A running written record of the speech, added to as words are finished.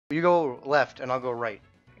You go left, and I'll go right.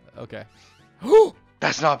 Okay.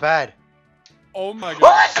 That's not bad. Oh my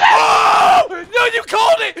god. Oh! No, you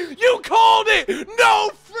called it! You called it!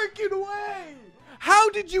 No freaking way! How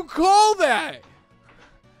did you call that?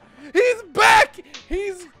 He's back!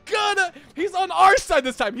 He's on our side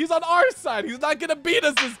this time. He's on our side. He's not gonna beat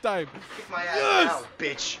us this time. Kick my ass now,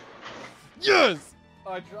 bitch. Yes!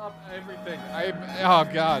 I dropped everything. Oh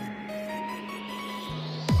god.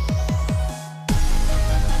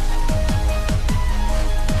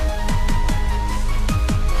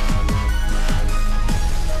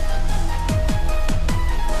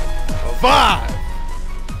 Five,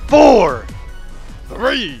 4,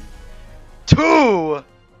 3, 2,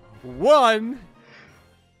 1,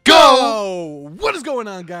 go! What is going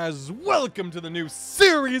on, guys? Welcome to the new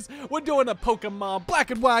series. We're doing a Pokemon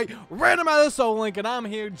Black and White Randomizer Soullink, and I'm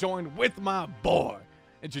here joined with my boy.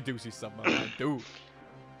 Introduce yourself, my man, dude.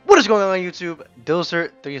 What is going on YouTube?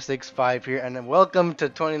 Dilser365 here, and welcome to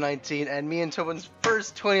 2019 and me and Tobin's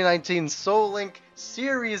first 2019 Soullink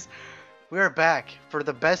series. We are back for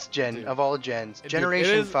the best gen of all gens,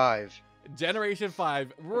 Generation 5. Generation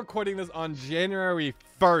 5. We're recording this on January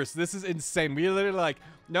 1st. This is insane. We literally like,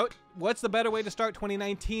 no, what's the better way to start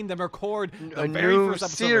 2019 than record the very first episode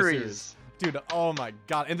of the series? Dude, oh my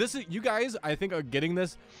god. And this is, you guys, I think, are getting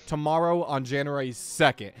this tomorrow on January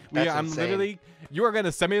 2nd. I'm literally, you are going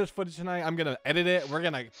to send me this footage tonight. I'm going to edit it. We're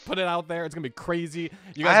going to put it out there. It's going to be crazy.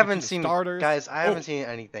 You guys I haven't seen, starters. guys, I haven't seen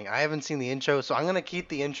anything. I haven't seen the intro, so I'm going to keep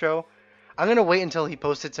the intro. I'm going to wait until he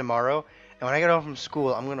posts it tomorrow, and when I get home from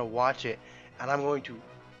school, I'm going to watch it, and I'm going to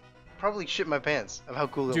probably shit my pants of how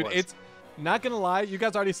cool it was. Dude, it's not going to lie, you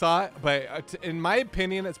guys already saw it, but in my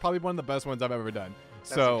opinion, it's probably one of the best ones I've ever done.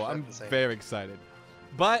 So I'm very excited.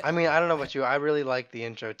 But I mean, I don't know about you, I really like the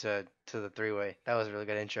intro to the three-way. That was a really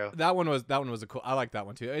good intro. That one was a cool. I like that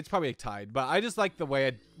one too. It's probably tied, but I just like the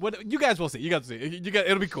way what you guys will see. You guys will see.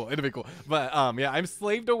 It'll be cool. It'll be cool. But yeah, I'm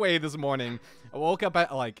slaved away this morning. I woke up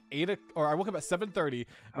at like 8 or I woke up at 7:30.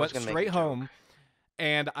 Went straight home,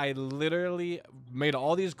 and I literally made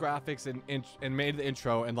all these graphics and made the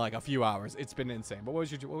intro in like a few hours. It's been insane. But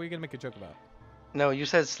what were you gonna make a joke about? No, you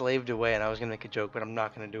said slaved away, and I was gonna make a joke, but I'm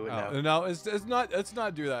not gonna do it now. No, it's not. Let's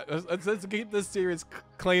not do that. Let's keep this series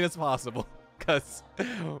clean as possible, cause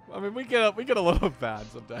I mean we get a little bad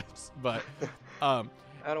sometimes, but I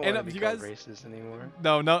don't want to be you called guys racist anymore.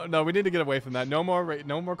 No, we need to get away from that. No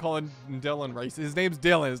more calling Dylan racist. His name's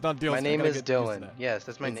Dylan. It's not Dylan. My name is Dylan. Yes,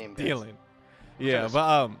 that's my name. Dylan. Yeah,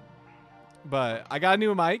 but I got a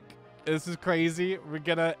new mic. This is crazy.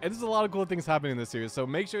 There's a lot of cool things happening in this series. So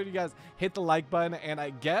make sure you guys hit the like button. And I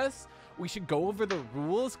guess we should go over the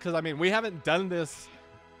rules. Because, I mean, we haven't done this.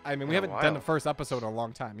 I mean, we haven't done the first episode in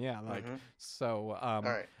a so, all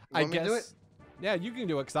right. I guess. Do it? Yeah, you can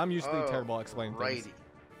do it. Because I'm usually terrible at explaining things.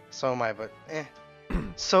 So am I, but eh.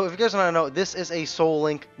 So if you guys want to know, this is a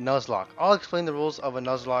Soullink Nuzlocke. I'll explain the rules of a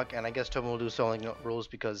Nuzlocke. And I guess Tobin will do Soullink rules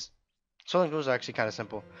because Soullink rules are actually kind of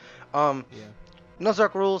simple. Yeah.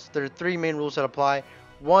 Nuzlocke rules, there are 3 main rules that apply.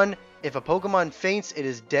 1, if a Pokemon faints, it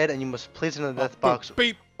is dead and you must place it in the death box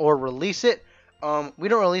or release it. We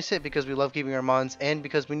don't release it because we love keeping our mons and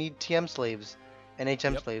because we need TM slaves and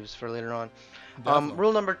HM slaves for later on.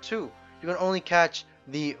 Rule number 2, you can only catch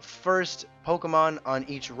the first Pokemon on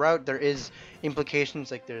each route. There is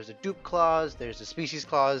implications like there's a dupe clause, there's a species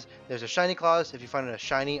clause, there's a shiny clause. If you find a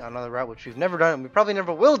shiny on another route, which we've never done and we probably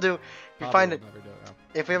never will do,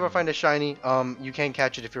 if we ever find a shiny, you can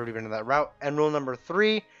catch it if you're already been in that route. And rule number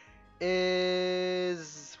 3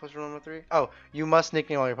 is, what's rule number 3? Oh, you must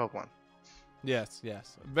nickname all your Pokemon. Yes.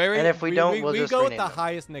 And if we don't, we'll just go with rename the them.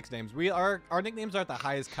 highest nicknames. Our nicknames are at the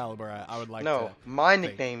highest caliber. I would like to. No, my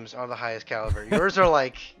nicknames are the highest caliber. Yours are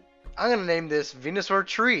like, I'm gonna name this Venusaur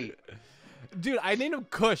Tree. Dude, I named him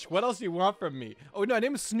Kush. What else do you want from me? Oh no, I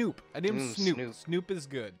named him Snoop. Snoop. Snoop is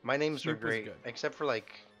good. My names are great, except for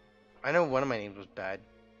like, I know one of my names was bad.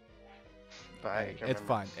 But I can't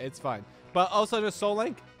remember. It's fine. But also just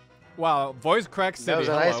Soullink. Wow, voice crack city. That was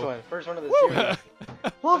a nice one. First one of the series.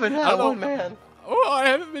 Love it, one man. Oh, I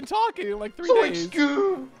haven't been talking in like 3 days.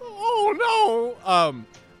 Oh no.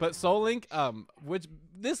 But Soullink, which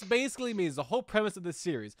this basically means the whole premise of this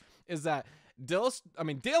series is that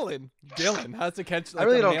Dylan has to catch. Like, I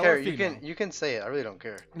really don't care. You can say it. I really don't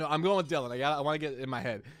care. No, I'm going with Dylan. I want to get it in my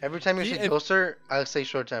head. Every time you say Dilser, I'll say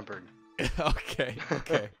short-tempered. Okay,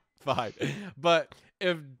 fine. But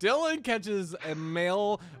if Dylan catches a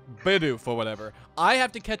male Bidoof or whatever, I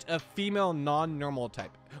have to catch a female non-normal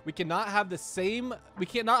type. We cannot have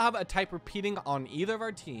a type repeating on either of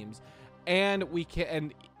our teams, and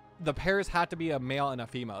the pairs have to be a male and a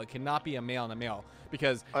female. It cannot be a male and a male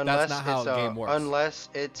because Unless that's not how the game works. Unless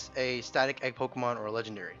it's a static egg Pokemon or a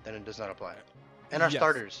legendary, then it does not apply. And our Yes.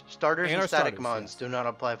 starters and static starters, mons yes. do not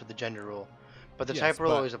apply for the gender rule, but the Yes, type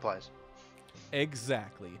rule but- always applies.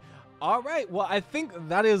 Exactly. All right. Well, I think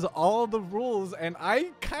that is all the rules, and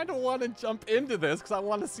I kind of want to jump into this because I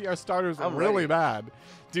want to see our starters I'm really ready. bad.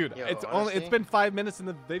 Dude, Yo, it's honestly, been 5 minutes in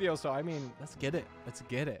the video, so I mean, let's get it. Let's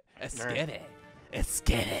get it. Let's Alright. get it. Let's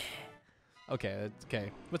get it. Okay,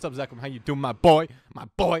 okay. What's up, Zekrom? How you doing, my boy? My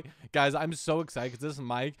boy. Guys, I'm so excited because this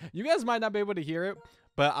mic, you guys might not be able to hear it,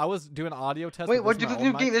 but I was doing an audio test. Wait, with what this did my you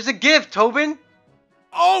old mic. give? There's a gift, Tobin.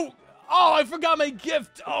 Oh, I forgot my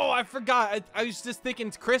gift. Oh, I forgot. I was just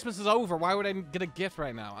thinking Christmas is over. Why would I get a gift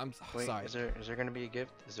right now? I'm Wait, sorry. is there gonna be a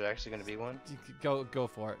gift? Is there actually gonna be one? Go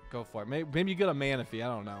for it. Go for it. Maybe you get a Manaphy.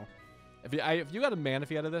 I don't know. If you got a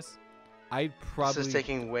Manaphy out of this, I'd probably. This is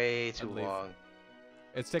taking way too leave. long.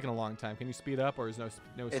 It's taking a long time. Can you speed up or is no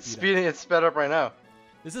It's speed speeding. It's sped up right now. up?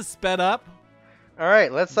 This is sped up. All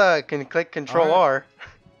right, let's can click Control All R.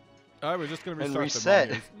 All right, we're just gonna And restart the reset.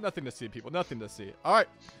 menus. Nothing to see, people. Nothing to see. All right.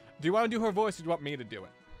 Do you want to do her voice or do you want me to do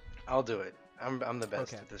it? I'll do it. I'm the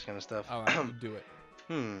best Okay. at this kind of stuff. All right, you do it.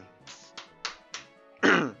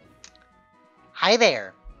 Hi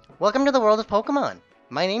there. Welcome to the world of Pokemon.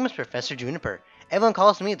 My name is Professor Juniper. Everyone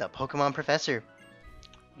calls me the Pokemon Professor.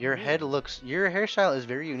 Your hairstyle is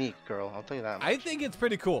very unique, girl. I'll tell you that much. I think it's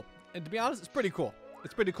pretty cool. And to be honest, it's pretty cool.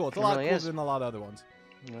 It's pretty cool. It's a lot really cooler is. than a lot of other ones.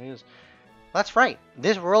 It really is. That's right.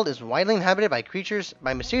 This world is widely inhabited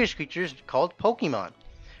by mysterious creatures called Pokemon.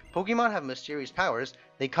 Pokemon have mysterious powers.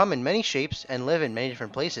 They come in many shapes and live in many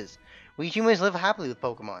different places. We humans live happily with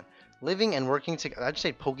Pokemon, living and working together. I just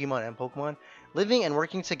say Pokemon and Pokemon, living and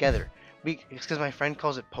working together. It's because my friend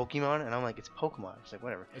calls it Pokemon, and I'm like, it's Pokemon. It's like,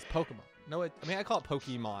 whatever. It's Pokemon. No, I mean I call it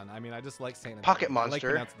Pokemon. I mean I just like saying it. Pocket I like Monster.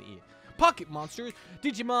 pronouncing the E. Pocket monsters.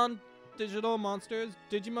 Digimon. Digital monsters.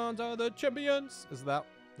 Digimons are the champions. Is that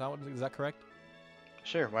correct?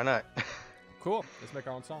 Sure, why not? Cool. Let's make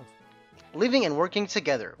our own songs. Living and working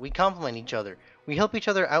together, we complement each other. We help each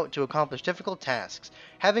other out to accomplish difficult tasks.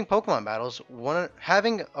 Having Pokemon battle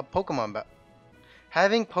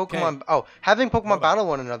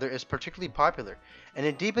one another is particularly popular, and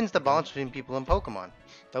it deepens the bonds between people and Pokemon.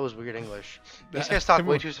 That was weird English. These guys talk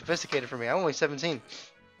way too sophisticated for me. I'm only 17.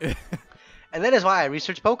 And that is why I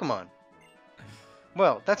research Pokemon.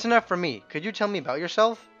 Well, that's enough for me. Could you tell me about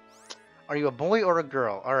yourself? Are you a boy or a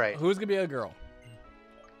girl? All right. Who's gonna be a girl?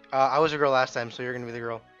 I was a girl last time, so you're gonna be the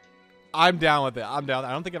girl. I'm down with it. I'm down.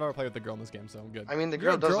 I don't think I've ever played with the girl in this game, so I'm good. I mean, the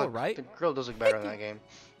You're girl a does girl, look right? The girl does look better in that game.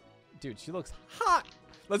 Dude, she looks hot.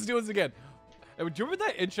 Let's do this again. Do you remember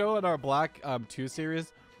that intro in our Black 2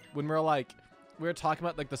 series when we were talking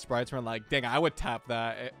about like the sprites and we're like, dang, I would tap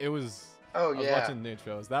that. It was. Oh I was yeah. watching the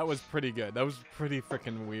intros. That was pretty good. That was pretty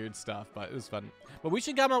freaking weird stuff, but it was fun. But we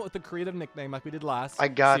should come out with a creative nickname like we did last. I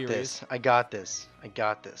got series. this. I got this. I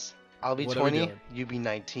got this. I'll be What are we 20. doing? You be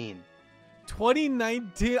 19.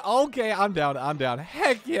 2019. Okay, I'm down. I'm down.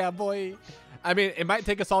 Heck yeah, boy. I mean, it might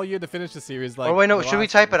take us all year to finish the series. Like, oh wait, no. the Should we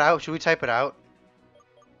last type series. it out? Should we type it out?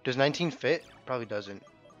 Does 19 fit? Probably doesn't.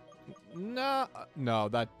 No, no,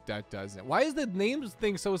 that doesn't. Why is the names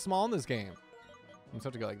thing so small in this game? I'm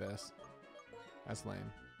supposed to go like this. That's lame.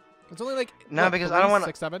 It's only like No, what, because 3, I don't want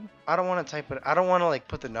 6, 7. I don't want to type it. I don't want to like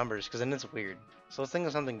put the numbers because then it's weird. So let's think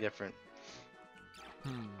of something different.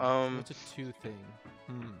 What's a 2 thing?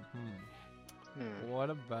 What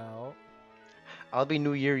about? I'll be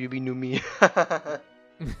New Year. You be New Me.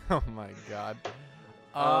 Oh my god.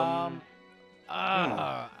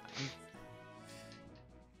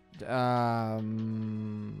 Do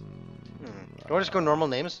I just go normal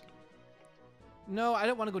names? No, I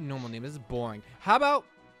don't want to go normal name. This is boring. How about?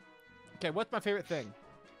 Okay, what's my favorite thing?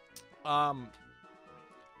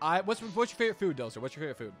 What's your favorite food, Dozer? What's your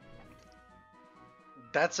favorite food?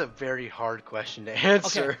 That's a very hard question to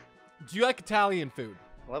answer. Okay. Do you like Italian food?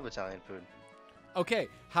 I love Italian food. Okay,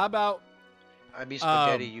 how about I'd be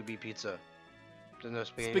spaghetti. You be pizza. There's no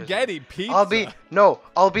spaghetti. spaghetti pizza? I'll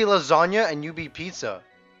be lasagna and you be pizza.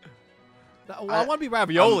 Well, I want to be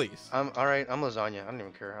raviolis. I'm all right. I'm lasagna. I don't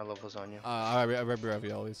even care. I love lasagna. I love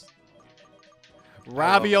raviolis.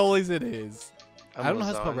 Raviolis it is. I don't know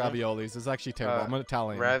how to spell lasagna. raviolis. It's actually terrible. I'm an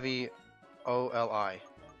Italian. Ravi-O-L-I.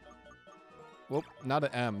 Whoop, not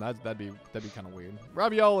an M. That'd be kind of weird.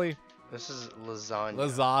 Ravioli. This is lasagna.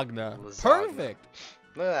 Lasagna. Lasagna. Perfect.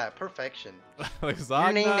 Look at that. Perfection. Lasagna.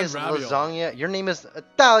 Your name is ravioli. lasagna. Your name is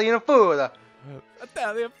Italian food.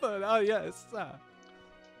 Italian food. Oh yes.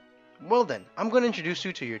 Well then, I'm going to introduce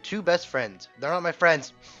you to your two best friends. They're not my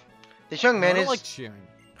friends. This young man I don't is... like cheering.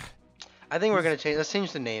 I think we're gonna change. Let's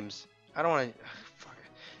change the names. I don't want to.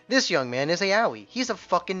 This young man is A.A. He's a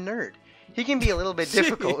fucking nerd. He can be a little bit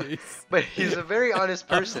difficult, but he's a very honest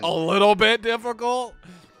person. A little bit difficult?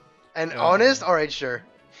 And honest? All right, sure.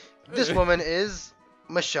 This woman is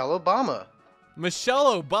Michelle Obama.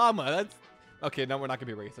 Michelle Obama? That's... Okay, no, we're not going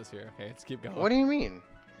to be racist here. Okay, let's keep going. What do you mean?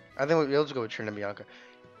 I think we'll just go with Trina Bianca.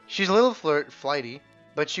 She's a little flighty,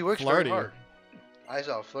 but she works very hard. I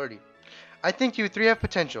saw flirty. I think you three have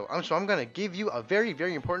potential. So I'm going to give you a very,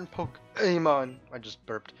 very important Pokemon. I just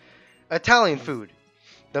burped. Italian food.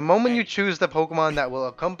 The moment you choose the Pokemon that will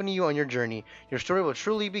accompany you on your journey, your story will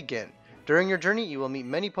truly begin. During your journey, you will meet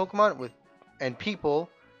many Pokemon and people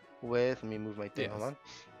with... Let me move my thing. Hold on.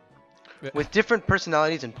 With different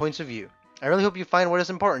personalities and points of view. I really hope you find what is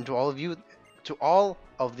important to all of you, to all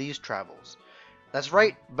of these travels. That's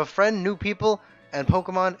right. Befriend new people and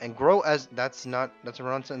Pokemon and grow as... That's a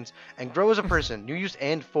wrong sentence. And grow as a person. You used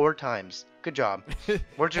 "and" 4 times. Good job.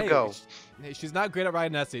 Where'd you go? She's not great at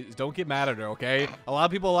writing essays. Don't get mad at her, okay? A lot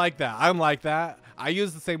of people like that. I'm like that. I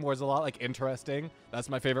use the same words a lot, like interesting. That's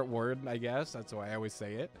my favorite word, I guess. That's why I always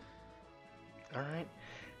say it. All right.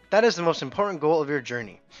 That is the most important goal of your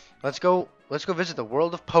journey. Let's go visit the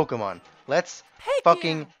world of Pokemon. Let's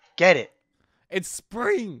fucking get it. It's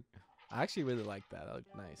spring. I actually really like that. That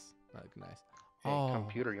looked nice. That looked nice. Hey,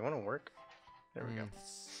 computer, you want to work? There we go.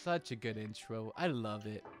 Such a good intro. I love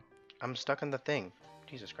it. I'm stuck in the thing.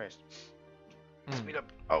 Jesus Christ. Speed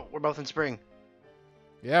up. Oh, we're both in spring.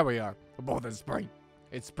 Yeah, we are. We're both in spring.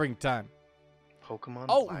 It's springtime. Pokemon.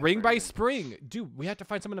 Oh, ring by spring. Dude, we have to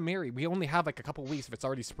find someone to marry. We only have like a couple weeks if it's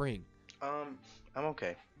already spring. I'm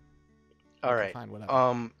okay. All right. Fine,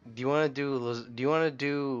 whatever. Do you want to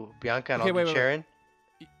do Bianca and I'll do Sharon?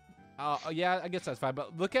 Yeah, I guess that's fine.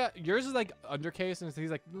 But look at yours is like undercase and he's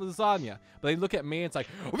like lasagna. But they look at me and it's like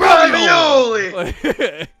ravioli.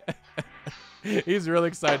 He's really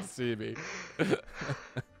excited to see me.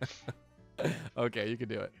 Okay, you can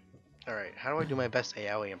do it. All right. How do I do my best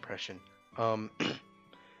A.A. impression?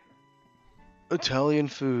 Italian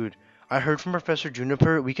food. I heard from Professor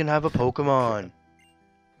Juniper we can have a Pokemon.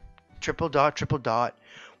 Triple dot.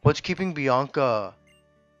 What's keeping Bianca?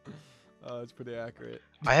 Oh, that's pretty accurate.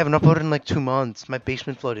 I haven't uploaded in like 2 months. My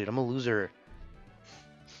basement flooded. I'm a loser.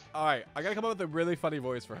 All right, I gotta come up with a really funny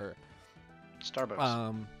voice for her.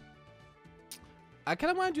 Starbucks. I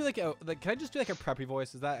kind of want to do can I just do like a preppy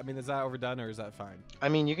voice? Is that overdone or is that fine? I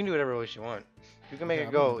mean, you can do whatever voice you want. You can make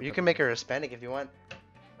it go. You can make her Hispanic if you want.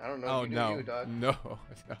 I don't know. Oh no, no,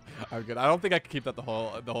 I'm good. I don't think I can keep that the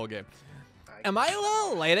whole game. Am I a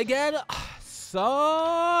little late again?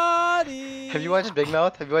 Sorry. Have you watched Big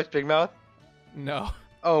Mouth? No.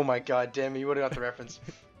 Oh my god, damn it! You would have got the reference.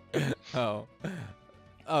 Oh,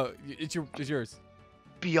 it's yours.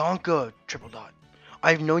 Bianca, triple dot.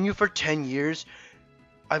 I've known you for 10 years.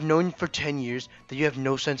 I've known for 10 years that you have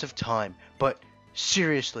no sense of time. But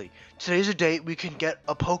seriously, today's a day we can get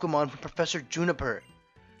a Pokemon from Professor Juniper.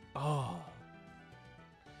 Oh.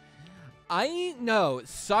 I know.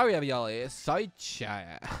 Sorry, Ravioli. Sorry,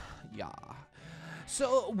 chat. Yeah.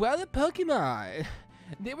 So, where are the Pokemon?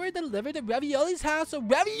 They were delivered to Ravioli's house, so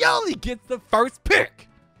Ravioli gets the first pick.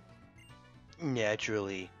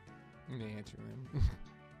 Naturally.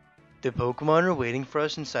 The Pokemon are waiting for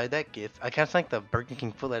us inside that gift. I kind of like the Burger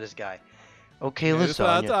King foot lettuce guy. Okay, lasagna.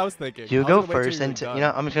 That's what I was thinking. You go first and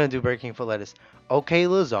I'm just gonna do Burger King foot lettuce. Okay,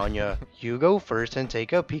 lasagna. You go first and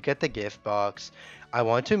take a peek at the gift box. I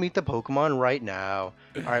want to meet the Pokemon right now.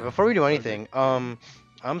 All right, before we do anything, I'm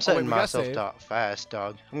setting myself to fast,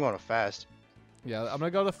 dog. I'm going to fast. Yeah, I'm gonna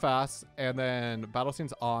go to fast, and then battle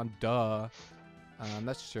scene's on. Duh.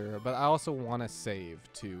 That's sure. But I also want to save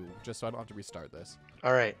too, just so I don't have to restart this.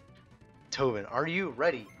 All right, Tobin, are you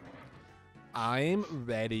ready? I'm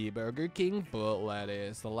ready. Burger King foot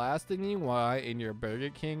lettuce. The last thing you want in your Burger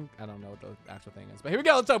King. I don't know what the actual thing is, but here we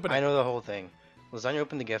go. Let's open it. I know the whole thing. Lasagna,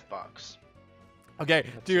 open the gift box. Okay,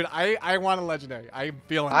 dude, I want a legendary. I'm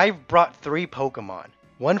feeling. I've brought 3 Pokemon.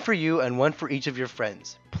 One for you and one for each of your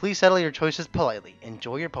friends. Please settle your choices politely.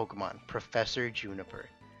 Enjoy your Pokemon, Professor Juniper.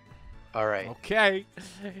 All right. Okay.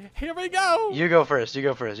 Here we go. You go first.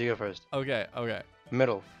 Okay.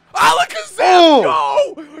 Middle. Oh, look at Sam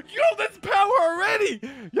go! Yo, that's power already.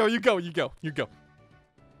 Yo, you go. Ooh!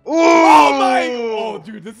 Oh my! Oh,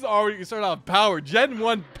 dude, this is already starting off power. Gen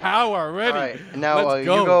 1 power already. All right. Now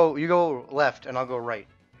you go left and I'll go right.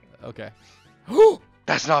 Okay.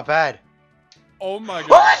 That's not bad. Oh my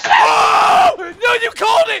god. Oh! No, you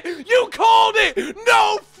called it! You called it!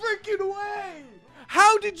 No freaking way!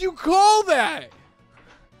 How did you call that?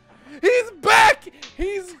 He's back!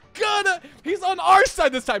 He's on our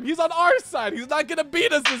side this time. He's on our side. He's not gonna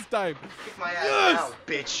beat us this time. Kick my ass down,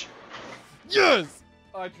 bitch. Yes.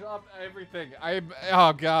 I dropped everything.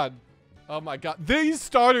 Oh god. Oh my god. These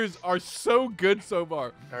starters are so good so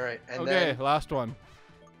far. All right, and okay, then last one.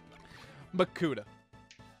 Makuta.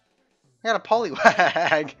 I got a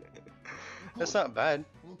Poliwag. That's not bad.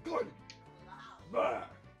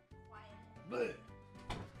 Okay,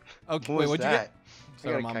 What wait, was what'd you that? get?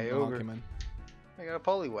 I got a Mom Kyogre. came in. I got a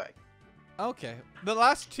Poliwag. Okay, the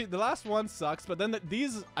last one sucks, but then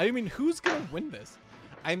these. I mean, who's gonna win this?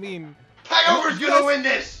 I mean, Kyogre's gonna win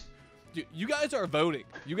this. Dude, you guys are voting.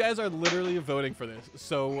 You guys are literally voting for this.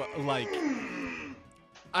 So like,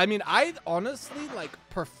 I mean, I honestly like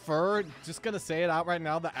prefer, just gonna say it out right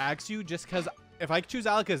now, the Axew, just because if I choose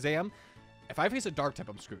Alakazam, if I face a Dark type,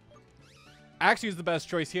 I'm screwed. Axew is the best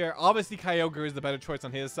choice here. Obviously, Kyogre is the better choice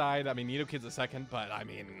on his side. I mean, Nidokid's a second, but I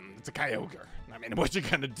mean, it's a Kyogre. I mean, what you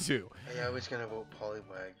gonna do? Yeah, I was gonna vote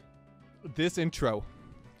Poliwag. This intro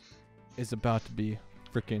is about to be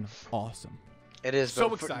freaking awesome. It is so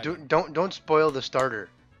but exciting. Don't spoil the starter.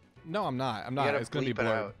 No, I'm not. I'm not. It's gonna be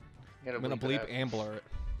blurred. I'm gonna bleep and blur it.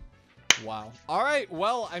 Wow. All right.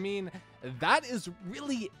 Well, I mean, that is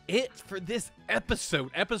really it for this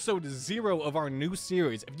episode. Episode 0 of our new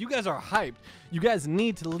series. If you guys are hyped, you guys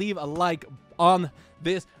need to leave a like on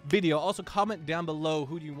this video. Also, comment down below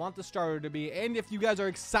who you want the starter to be, and if you guys are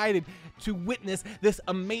excited to witness this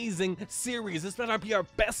amazing series. This better be our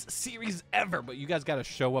best series ever, but you guys got to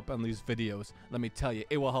show up on these videos. Let me tell you,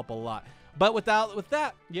 it will help a lot. But with that,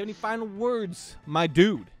 you have any final words, my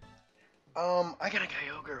dude? I got a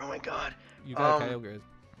Kyogre. Oh my god. You got a Kyogre.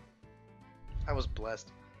 I was blessed.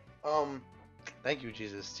 Thank you,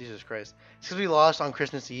 Jesus Christ. It's because we lost on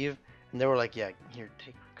Christmas Eve, and they were like, "Yeah, here,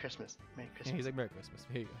 take Christmas, Merry Christmas." Yeah, he's like, "Merry Christmas.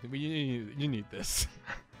 Here you go. You need this."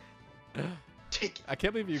 Take it. I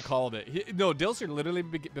can't believe you called it. No, Dilser literally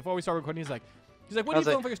before we started recording, he's like, "What are you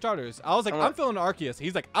feeling for your starters?" I was like, "I'm feeling Arceus."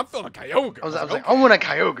 He's like, "I'm feeling a Kyogre." I was like, "I want a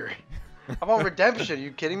Kyogre. I want redemption." Are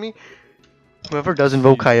you kidding me? Whoever doesn't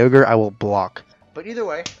vote Kyogre, I will block. But either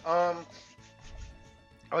way, oh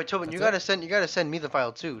wait, Tobin, you gotta send me the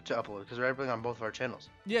file too to upload because we're uploading on both of our channels.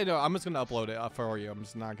 Yeah, no, I'm just gonna upload it for you. I'm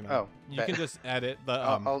just not gonna. Oh, you can just edit the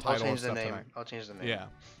I'll title change the stuff name. tonight. I'll change the name. Yeah,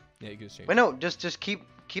 you can just change. But no, just keep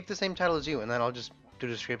the same title as you, and then I'll just do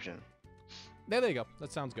the description. There you go.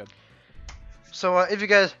 That sounds good. So if you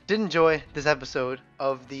guys did enjoy this episode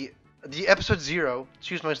of the episode 0,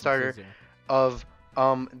 choose my starter of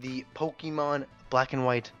the Pokemon Black and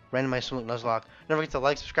White Randomized Soullink Nuzlocke. Don't forget to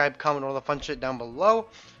like, subscribe, comment, all the fun shit down below.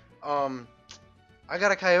 I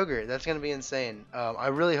got a Kyogre. That's gonna be insane. I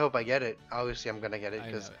really hope I get it. Obviously, I'm gonna get it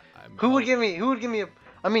because who would give me a?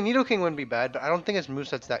 I mean, Nidoking wouldn't be bad, but I don't think its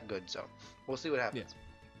moveset's that good. So we'll see what happens. Yeah,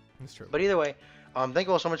 that's true. But either way, thank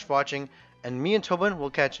you all so much for watching, and me and Tobin will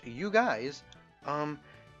catch you guys in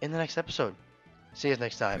the next episode. See you guys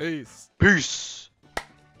next time. Peace. Peace.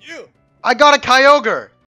 You. I got a Kyogre.